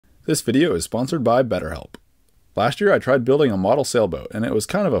This video is sponsored by BetterHelp. Last year I tried building a model sailboat and it was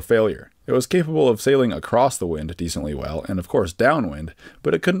kind of a failure. It was capable of sailing across the wind decently well and of course downwind,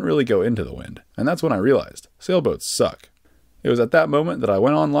 but it couldn't really go into the wind. And that's when I realized, sailboats suck. It was at that moment that I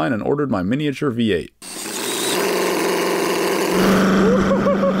went online and ordered my miniature V8.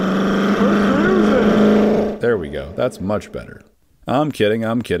 There we go, that's much better. I'm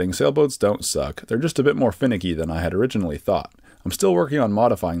kidding, sailboats don't suck. They're just a bit more finicky than I had originally thought. I'm still working on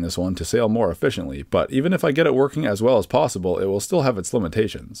modifying this one to sail more efficiently, but even if I get it working as well as possible, it will still have its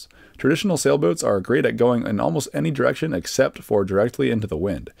limitations. Traditional sailboats are great at going in almost any direction except for directly into the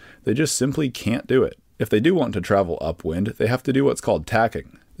wind. They just simply can't do it. If they do want to travel upwind, they have to do what's called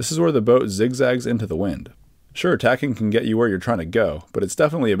tacking. This is where the boat zigzags into the wind. Sure, tacking can get you where you're trying to go, but it's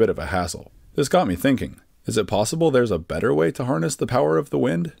definitely a bit of a hassle. This got me thinking, is it possible there's a better way to harness the power of the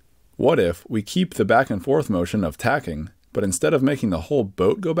wind? What if we keep the back and forth motion of tacking, but instead of making the whole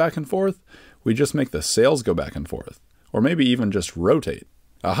boat go back and forth, we just make the sails go back and forth? Or maybe even just rotate.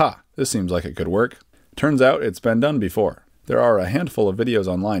 Aha, this seems like it could work. Turns out it's been done before. There are a handful of videos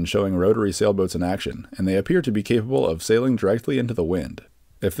online showing rotary sailboats in action, and they appear to be capable of sailing directly into the wind.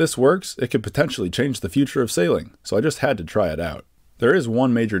 If this works, it could potentially change the future of sailing, so I just had to try it out. There is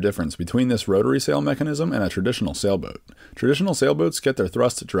one major difference between this rotary sail mechanism and a traditional sailboat. Traditional sailboats get their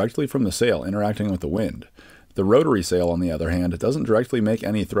thrust directly from the sail interacting with the wind. The rotary sail, on the other hand, doesn't directly make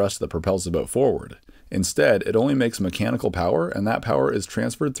any thrust that propels the boat forward. Instead, it only makes mechanical power, and that power is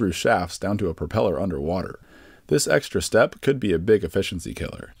transferred through shafts down to a propeller underwater. This extra step could be a big efficiency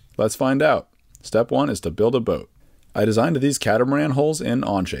killer. Let's find out. Step 1 is to build a boat. I designed these catamaran hulls in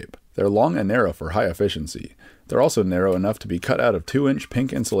Onshape. They're long and narrow for high efficiency. They're also narrow enough to be cut out of 2-inch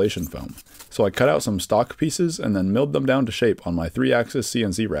pink insulation foam. So I cut out some stock pieces and then milled them down to shape on my 3-axis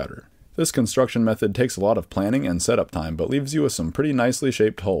CNC router. This construction method takes a lot of planning and setup time, but leaves you with some pretty nicely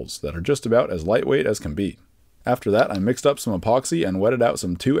shaped hulls that are just about as lightweight as can be. After that, I mixed up some epoxy and wetted out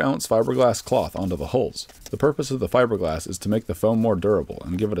some 2-ounce fiberglass cloth onto the hulls. The purpose of the fiberglass is to make the foam more durable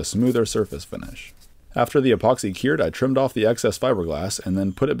and give it a smoother surface finish. After the epoxy cured, I trimmed off the excess fiberglass and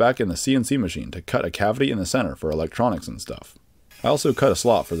then put it back in the CNC machine to cut a cavity in the center for electronics and stuff. I also cut a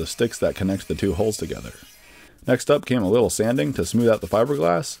slot for the sticks that connect the two hulls together. Next up came a little sanding to smooth out the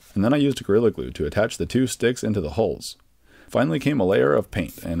fiberglass, and then I used Gorilla Glue to attach the two sticks into the hulls. Finally came a layer of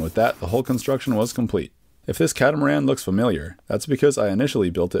paint, and with that the whole construction was complete. If this catamaran looks familiar, that's because I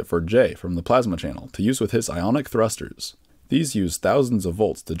initially built it for Jay from the Plasma channel to use with his ionic thrusters. These use thousands of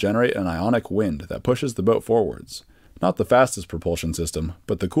volts to generate an ionic wind that pushes the boat forwards. Not the fastest propulsion system,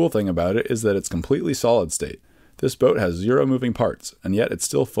 but the cool thing about it is that it's completely solid state. This boat has 0 moving parts, and yet it's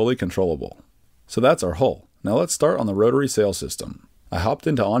still fully controllable. So that's our hull. Now let's start on the rotary sail system. I hopped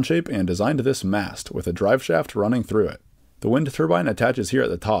into Onshape and designed this mast with a drive shaft running through it. The wind turbine attaches here at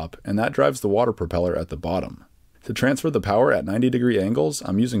the top, and that drives the water propeller at the bottom. To transfer the power at 90-degree angles,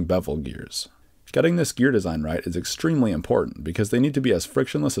 I'm using bevel gears. Getting this gear design right is extremely important because they need to be as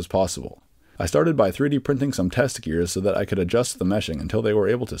frictionless as possible. I started by 3D printing some test gears so that I could adjust the meshing until they were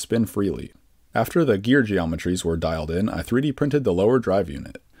able to spin freely. After the gear geometries were dialed in, I 3D printed the lower drive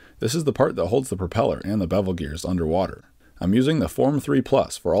unit. This is the part that holds the propeller and the bevel gears underwater. I'm using the Form 3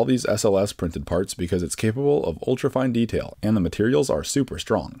 Plus for all these SLS printed parts because it's capable of ultra-fine detail and the materials are super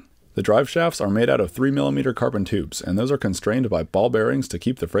strong. The drive shafts are made out of 3mm carbon tubes, and those are constrained by ball bearings to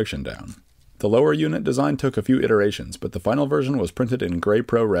keep the friction down. The lower unit design took a few iterations, but the final version was printed in Gray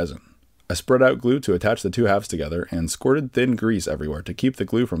Pro resin. I spread out glue to attach the two halves together and squirted thin grease everywhere to keep the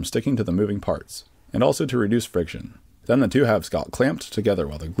glue from sticking to the moving parts, and also to reduce friction. Then the two halves got clamped together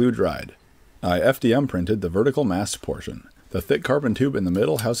while the glue dried. I FDM printed the vertical mast portion. The thick carbon tube in the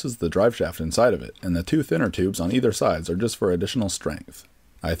middle houses the drive shaft inside of it, and the two thinner tubes on either sides are just for additional strength.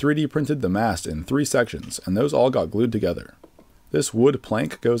 I 3D printed the mast in 3 sections, and those all got glued together. This wood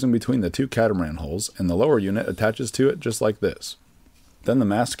plank goes in between the two catamaran hulls, and the lower unit attaches to it just like this. Then the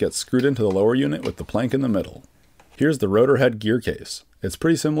mast gets screwed into the lower unit with the plank in the middle. Here's the rotor head gear case. It's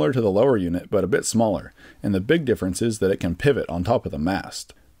pretty similar to the lower unit, but a bit smaller, and the big difference is that it can pivot on top of the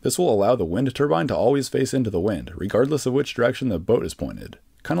mast. This will allow the wind turbine to always face into the wind, regardless of which direction the boat is pointed.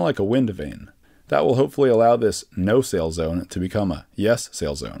 Kinda like a wind vane. That will hopefully allow this no sail zone to become a yes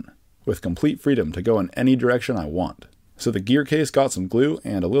sail zone, with complete freedom to go in any direction I want. So the gear case got some glue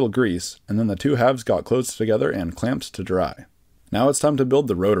and a little grease, and then the two halves got closed together and clamped to dry. Now it's time to build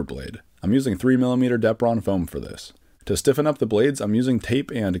the rotor blade. I'm using 3mm Depron foam for this. To stiffen up the blades, I'm using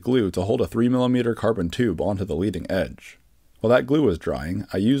tape and glue to hold a 3mm carbon tube onto the leading edge. While that glue was drying,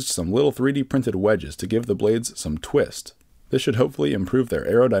 I used some little 3D printed wedges to give the blades some twist. This should hopefully improve their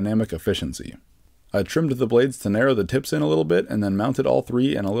aerodynamic efficiency. I trimmed the blades to narrow the tips in a little bit and then mounted all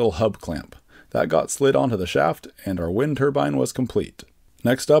three in a little hub clamp. That got slid onto the shaft and our wind turbine was complete.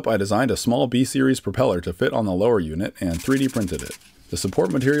 Next up, I designed a small B-series propeller to fit on the lower unit and 3D printed it. The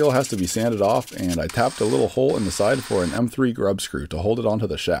support material has to be sanded off, and I tapped a little hole in the side for an M3 grub screw to hold it onto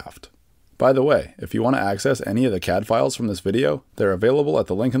the shaft. By the way, if you want to access any of the CAD files from this video, they're available at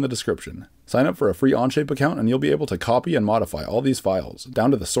the link in the description. Sign up for a free Onshape account and you'll be able to copy and modify all these files, down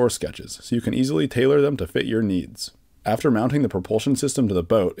to the source sketches, so you can easily tailor them to fit your needs. After mounting the propulsion system to the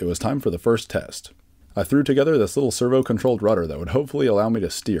boat, it was time for the first test. I threw together this little servo-controlled rudder that would hopefully allow me to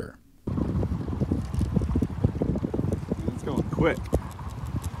steer. It's going quick.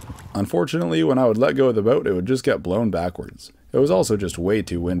 Unfortunately, when I would let go of the boat, it would just get blown backwards. It was also just way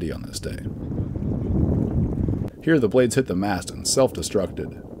too windy on this day. Here the blades hit the mast and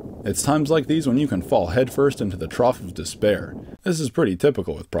self-destructed. It's times like these when you can fall headfirst into the trough of despair. This is pretty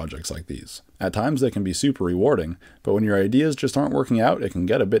typical with projects like these. At times they can be super rewarding, but when your ideas just aren't working out, it can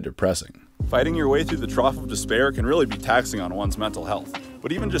get a bit depressing. Fighting your way through the trough of despair can really be taxing on one's mental health,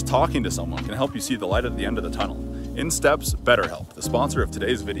 but even just talking to someone can help you see the light at the end of the tunnel. In steps BetterHelp, the sponsor of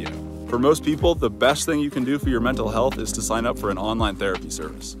today's video. For most people, the best thing you can do for your mental health is to sign up for an online therapy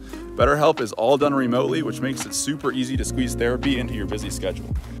service. BetterHelp is all done remotely, which makes it super easy to squeeze therapy into your busy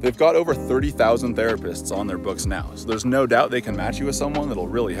schedule. They've got over 30,000 therapists on their books now, so there's no doubt they can match you with someone that'll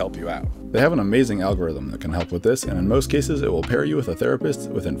really help you out. They have an amazing algorithm that can help with this, and in most cases it will pair you with a therapist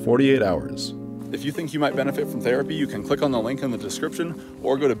within 48 hours. If you think you might benefit from therapy, you can click on the link in the description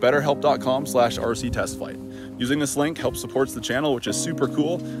or go to betterhelp.com/rctestflight. Using this link helps support the channel, which is super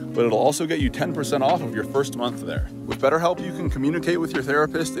cool, but it'll also get you 10% off of your first month there. With BetterHelp, you can communicate with your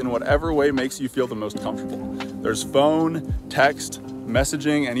therapist in whatever way makes you feel the most comfortable. There's phone, text,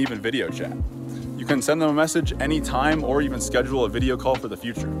 messaging, and even video chat. You can send them a message anytime or even schedule a video call for the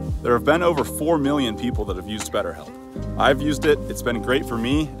future. There have been over 4 million people that have used BetterHelp. I've used it, it's been great for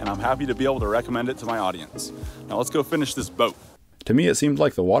me, and I'm happy to be able to recommend it to my audience. Now let's go finish this boat. To me, it seemed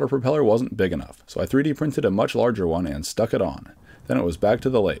like the water propeller wasn't big enough, so I 3D printed a much larger one and stuck it on. Then it was back to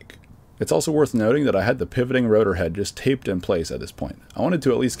the lake. It's also worth noting that I had the pivoting rotor head just taped in place at this point. I wanted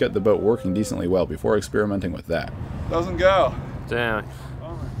to at least get the boat working decently well before experimenting with that. Doesn't go. Damn.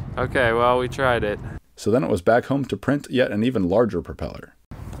 Okay, well, we tried it. So then it was back home to print yet an even larger propeller.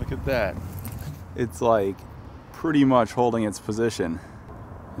 Look at that. It's like pretty much holding its position.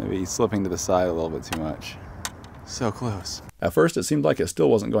 Maybe slipping to the side a little bit too much. So close. At first it seemed like it still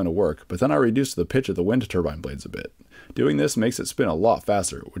wasn't going to work, but then I reduced the pitch of the wind turbine blades a bit. Doing this makes it spin a lot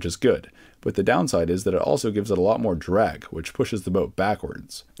faster, which is good, but the downside is that it also gives it a lot more drag, which pushes the boat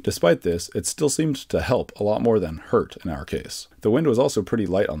backwards. Despite this, it still seemed to help a lot more than hurt in our case. The wind was also pretty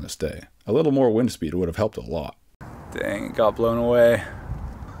light on this day. A little more wind speed would have helped a lot. Dang, it got blown away.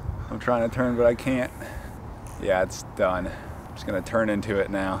 I'm trying to turn, but I can't. Yeah, it's done. I'm just gonna turn into it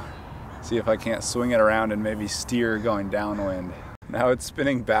now. See if I can't swing it around and maybe steer going downwind. Now it's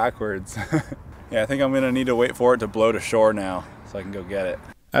spinning backwards. Yeah, I think I'm gonna need to wait for it to blow to shore now so I can go get it.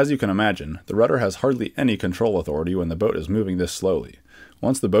 As you can imagine, the rudder has hardly any control authority when the boat is moving this slowly.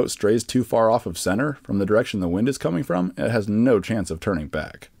 Once the boat strays too far off of center from the direction the wind is coming from, it has no chance of turning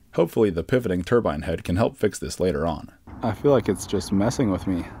back. Hopefully the pivoting turbine head can help fix this later on. I feel like it's just messing with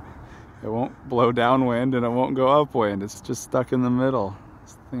me. It won't blow downwind and it won't go upwind. It's just stuck in the middle.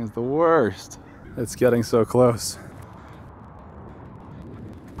 This thing is the worst. It's getting so close.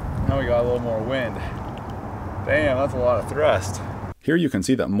 Now we got a little more wind. Damn, that's a lot of thrust. Here you can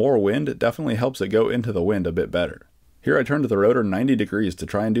see that more wind definitely helps it go into the wind a bit better. Here I turned the rotor 90 degrees to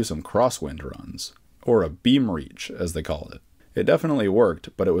try and do some crosswind runs, or a beam reach as they call it. It definitely worked,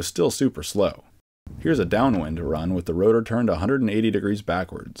 but it was still super slow. Here's a downwind run with the rotor turned 180 degrees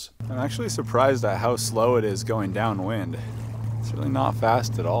backwards. I'm actually surprised at how slow it is going downwind. It's really not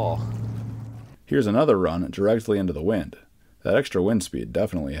fast at all. Here's another run directly into the wind. That extra wind speed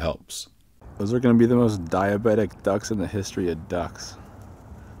definitely helps. Those are going to be the most diabetic ducks in the history of ducks.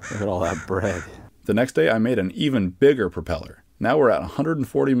 Look at all that bread. The next day I made an even bigger propeller. Now we're at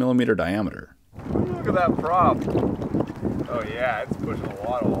 140mm diameter. Look at that prop. Oh yeah, it's pushing a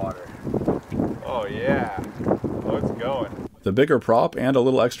lot of water. Oh yeah. Oh, it's going. The bigger prop and a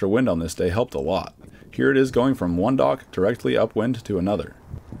little extra wind on this day helped a lot. Here it is going from one dock directly upwind to another.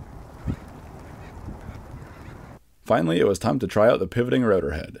 Finally, it was time to try out the pivoting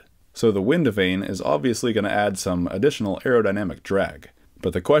rotor head. So the wind vane is obviously going to add some additional aerodynamic drag.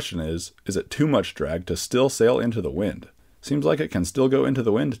 But the question is it too much drag to still sail into the wind? Seems like it can still go into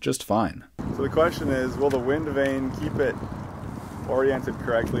the wind just fine. So the question is, will the wind vane keep it oriented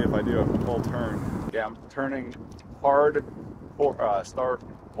correctly if I do a full turn? Yeah, I'm turning hard for start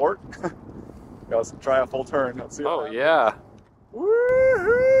port. Let's try a full turn. Let's see. Oh yeah.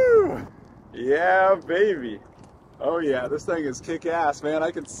 Woohoo! Yeah, baby. Oh yeah, this thing is kick-ass, man.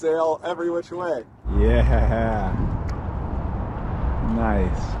 I can sail every which way. Yeah.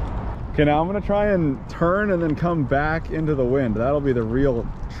 Nice. Okay, now I'm gonna try and turn and then come back into the wind. That'll be the real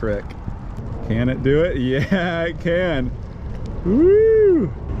trick. Can it do it? Yeah, it can.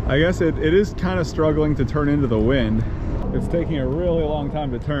 Woo! I guess it is kind of struggling to turn into the wind. It's taking a really long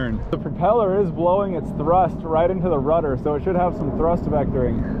time to turn. The propeller is blowing its thrust right into the rudder, so it should have some thrust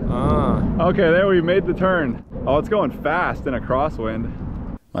vectoring. Okay, there we made the turn. Oh, it's going fast in a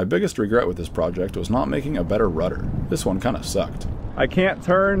crosswind. My biggest regret with this project was not making a better rudder. This one kind of sucked. I can't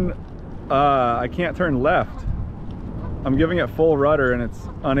turn left. I'm giving it full rudder and it's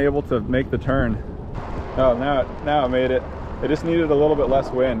unable to make the turn. Oh, now it made it. It just needed a little bit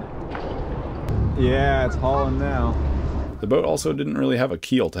less wind. Yeah, it's hauling now. The boat also didn't really have a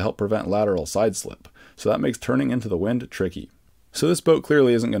keel to help prevent lateral side slip, so that makes turning into the wind tricky. So this boat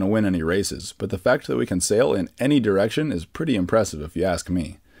clearly isn't going to win any races, but the fact that we can sail in any direction is pretty impressive if you ask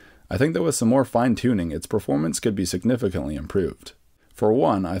me. I think that with some more fine-tuning, its performance could be significantly improved. For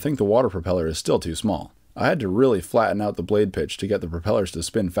one, I think the water propeller is still too small. I had to really flatten out the blade pitch to get the propellers to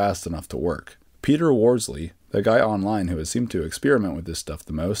spin fast enough to work. Peter Worsley, the guy online who has seemed to experiment with this stuff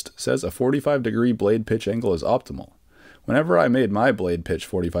the most, says a 45-degree blade pitch angle is optimal. Whenever I made my blade pitch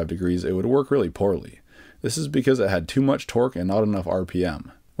 45 degrees, it would work really poorly. This is because it had too much torque and not enough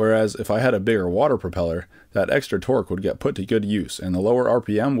RPM. Whereas if I had a bigger water propeller, that extra torque would get put to good use and the lower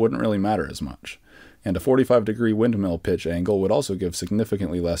RPM wouldn't really matter as much. And a 45-degree windmill pitch angle would also give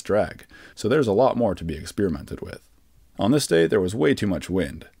significantly less drag, so there's a lot more to be experimented with. On this day, there was way too much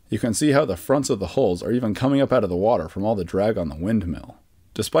wind. You can see how the fronts of the hulls are even coming up out of the water from all the drag on the windmill.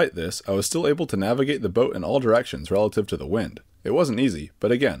 Despite this, I was still able to navigate the boat in all directions relative to the wind. It wasn't easy,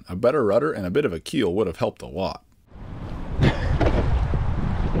 but again, a better rudder and a bit of a keel would have helped a lot.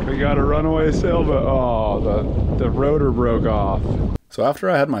 We got a runaway sailboat. Oh, the rotor broke off. So after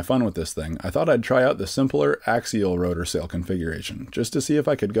I had my fun with this thing, I thought I'd try out the simpler axial rotor sail configuration, just to see if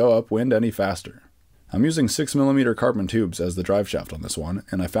I could go upwind any faster. I'm using 6mm carbon tubes as the drive shaft on this one,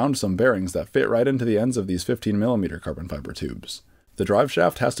 and I found some bearings that fit right into the ends of these 15mm carbon fiber tubes. The drive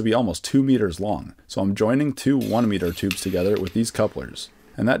shaft has to be almost 2 meters long, so I'm joining two 1-meter tubes together with these couplers,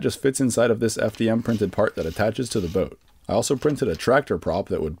 and that just fits inside of this FDM printed part that attaches to the boat. I also printed a tractor prop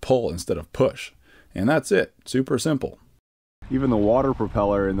that would pull instead of push, and that's it, super simple. Even the water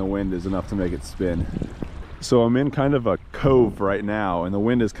propeller in the wind is enough to make it spin. So I'm in kind of a cove right now and the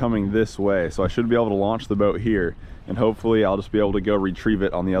wind is coming this way, so I should be able to launch the boat here and hopefully I'll just be able to go retrieve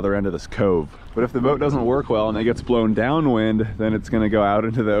it on the other end of this cove. But if the boat doesn't work well and it gets blown downwind, then it's going to go out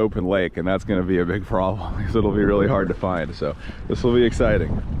into the open lake and that's going to be a big problem because it'll be really hard to find. So this will be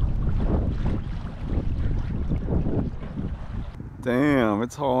exciting. Damn,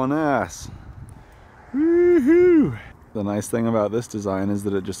 it's hauling ass. Woohoo! The nice thing about this design is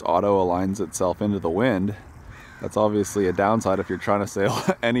that it just auto aligns itself into the wind. That's obviously a downside if you're trying to sail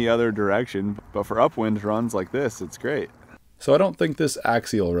any other direction, but for upwind runs like this, it's great. So I don't think this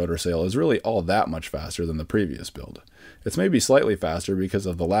axial rotor sail is really all that much faster than the previous build. It's maybe slightly faster because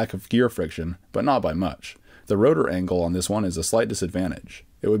of the lack of gear friction, but not by much. The rotor angle on this one is a slight disadvantage.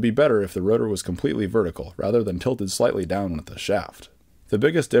 It would be better if the rotor was completely vertical rather than tilted slightly down with the shaft. The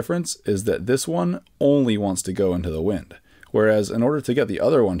biggest difference is that this one only wants to go into the wind, whereas in order to get the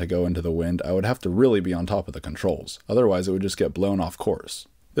other one to go into the wind, I would have to really be on top of the controls, otherwise it would just get blown off course.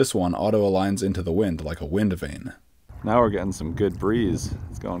 This one auto-aligns into the wind like a wind vane. Now we're getting some good breeze.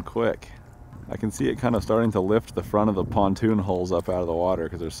 It's going quick. I can see it kind of starting to lift the front of the pontoon hulls up out of the water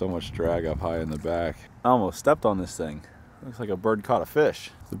because there's so much drag up high in the back. I almost stepped on this thing. Looks like a bird caught a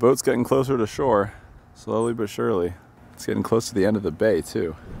fish. The boat's getting closer to shore, slowly but surely. It's getting close to the end of the bay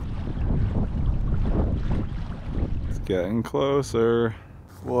too. It's getting closer.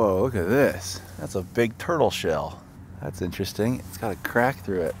 Whoa, look at this. That's a big turtle shell. That's interesting. It's got a crack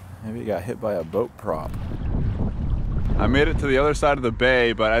through it. Maybe it got hit by a boat prop. I made it to the other side of the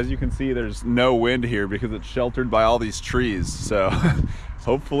bay, but as you can see, there's no wind here because it's sheltered by all these trees. So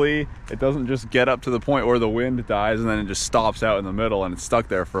hopefully it doesn't just get up to the point where the wind dies and then it just stops out in the middle and it's stuck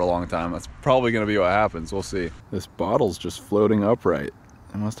there for a long time. That's probably gonna be what happens, we'll see. This bottle's just floating upright.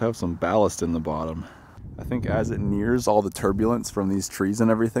 It must have some ballast in the bottom. I think as it nears all the turbulence from these trees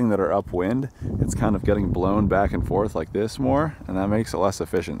and everything that are upwind, it's kind of getting blown back and forth like this more, and that makes it less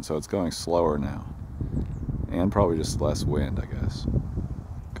efficient, so it's going slower now. And probably just less wind, I guess.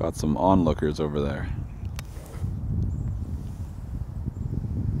 Got some onlookers over there.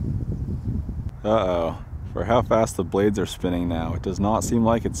 Uh-oh. For how fast the blades are spinning now, it does not seem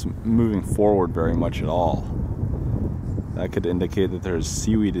like it's moving forward very much at all. That could indicate that there's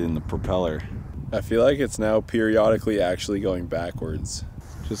seaweed in the propeller. I feel like it's now periodically actually going backwards.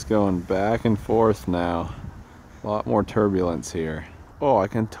 Just going back and forth now. A lot more turbulence here. Oh, I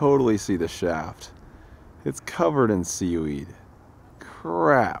can totally see the shaft. It's covered in seaweed.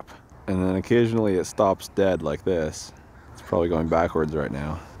 Crap. And then occasionally it stops dead like this. It's probably going backwards right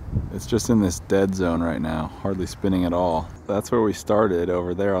now. It's just in this dead zone right now, hardly spinning at all. That's where we started,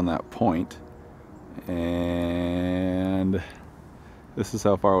 over there on that point. And this is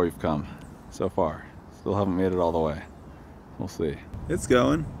how far we've come so far. Still haven't made it all the way. We'll see. It's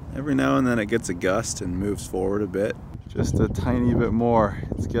going. Every now and then it gets a gust and moves forward a bit. Just a tiny bit more.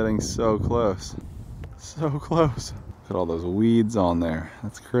 It's getting so close. So close. Look at all those weeds on there.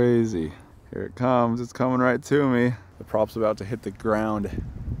 That's crazy. Here it comes. It's coming right to me. The prop's about to hit the ground.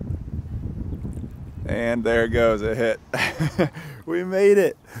 And there it goes. It hit. We made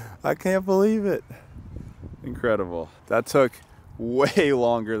it. I can't believe it. Incredible. That took way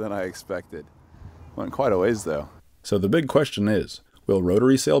longer than I expected. Went quite a ways though. So the big question is, will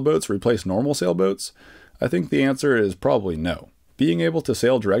rotary sailboats replace normal sailboats? I think the answer is probably no. Being able to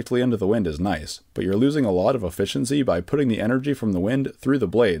sail directly into the wind is nice, but you're losing a lot of efficiency by putting the energy from the wind through the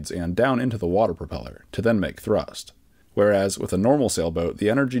blades and down into the water propeller, to then make thrust. Whereas with a normal sailboat, the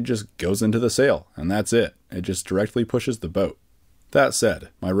energy just goes into the sail, and that's it. It just directly pushes the boat. That said,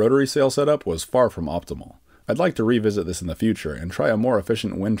 my rotary sail setup was far from optimal. I'd like to revisit this in the future and try a more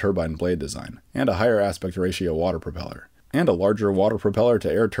efficient wind turbine blade design, and a higher aspect ratio water propeller, and a larger water propeller to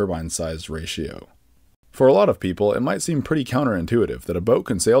air turbine size ratio. For a lot of people, it might seem pretty counterintuitive that a boat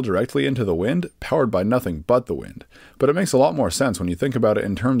can sail directly into the wind, powered by nothing but the wind, but it makes a lot more sense when you think about it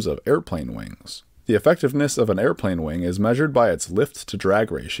in terms of airplane wings. The effectiveness of an airplane wing is measured by its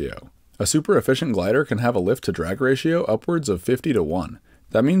lift-to-drag ratio. A super efficient glider can have a lift-to-drag ratio upwards of 50 to 1.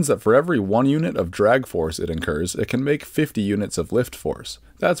 That means that for every 1 unit of drag force it incurs, it can make 50 units of lift force.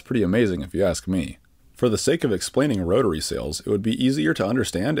 That's pretty amazing if you ask me. For the sake of explaining rotary sails, it would be easier to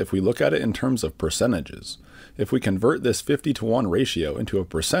understand if we look at it in terms of percentages. If we convert this 50 to 1 ratio into a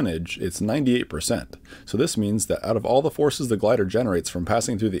percentage, it's 98%. So this means that out of all the forces the glider generates from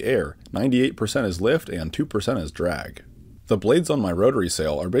passing through the air, 98% is lift and 2% is drag. The blades on my rotary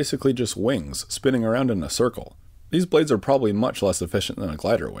sail are basically just wings spinning around in a circle. These blades are probably much less efficient than a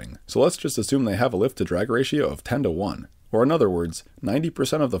glider wing, so let's just assume they have a lift-to-drag ratio of 10 to 1. Or in other words,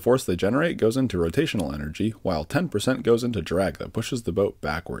 90% of the force they generate goes into rotational energy, while 10% goes into drag that pushes the boat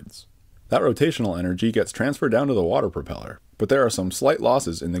backwards. That rotational energy gets transferred down to the water propeller, but there are some slight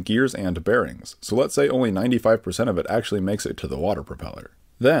losses in the gears and bearings, so let's say only 95% of it actually makes it to the water propeller.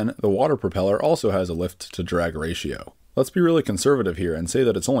 Then, the water propeller also has a lift-to-drag ratio. Let's be really conservative here and say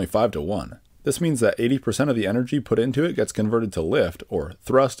that it's only 5 to 1. This means that 80% of the energy put into it gets converted to lift, or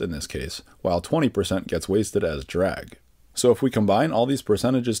thrust in this case, while 20% gets wasted as drag. So if we combine all these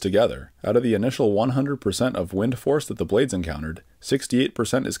percentages together, out of the initial 100% of wind force that the blades encountered,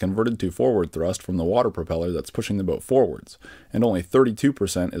 68% is converted to forward thrust from the water propeller that's pushing the boat forwards, and only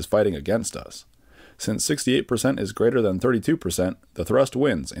 32% is fighting against us. Since 68% is greater than 32%, the thrust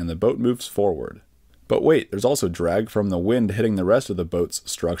wins and the boat moves forward. But wait, there's also drag from the wind hitting the rest of the boat's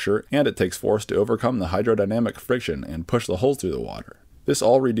structure, and it takes force to overcome the hydrodynamic friction and push the hull through the water. This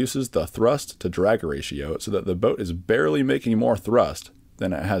all reduces the thrust-to-drag ratio so that the boat is barely making more thrust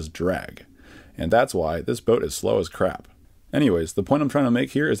than it has drag. And that's why this boat is slow as crap. Anyways, the point I'm trying to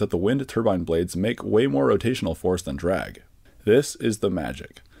make here is that the wind turbine blades make way more rotational force than drag. This is the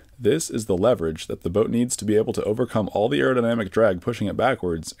magic. This is the leverage that the boat needs to be able to overcome all the aerodynamic drag pushing it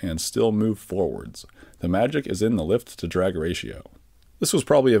backwards and still move forwards. The magic is in the lift-to-drag ratio. This was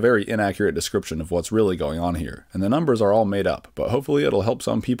probably a very inaccurate description of what's really going on here, and the numbers are all made up, but hopefully it'll help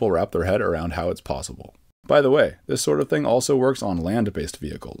some people wrap their head around how it's possible. By the way, this sort of thing also works on land-based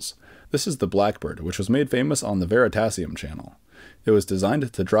vehicles. This is the Blackbird, which was made famous on the Veritasium channel. It was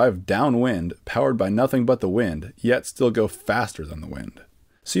designed to drive downwind, powered by nothing but the wind, yet still go faster than the wind.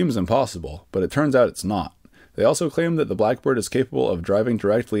 Seems impossible, but it turns out it's not. They also claim that the Blackbird is capable of driving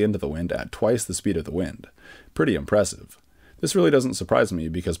directly into the wind at twice the speed of the wind. Pretty impressive. This really doesn't surprise me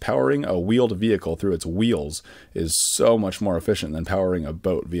because powering a wheeled vehicle through its wheels is so much more efficient than powering a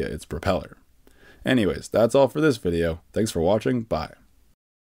boat via its propeller. Anyways, that's all for this video. Thanks for watching. Bye.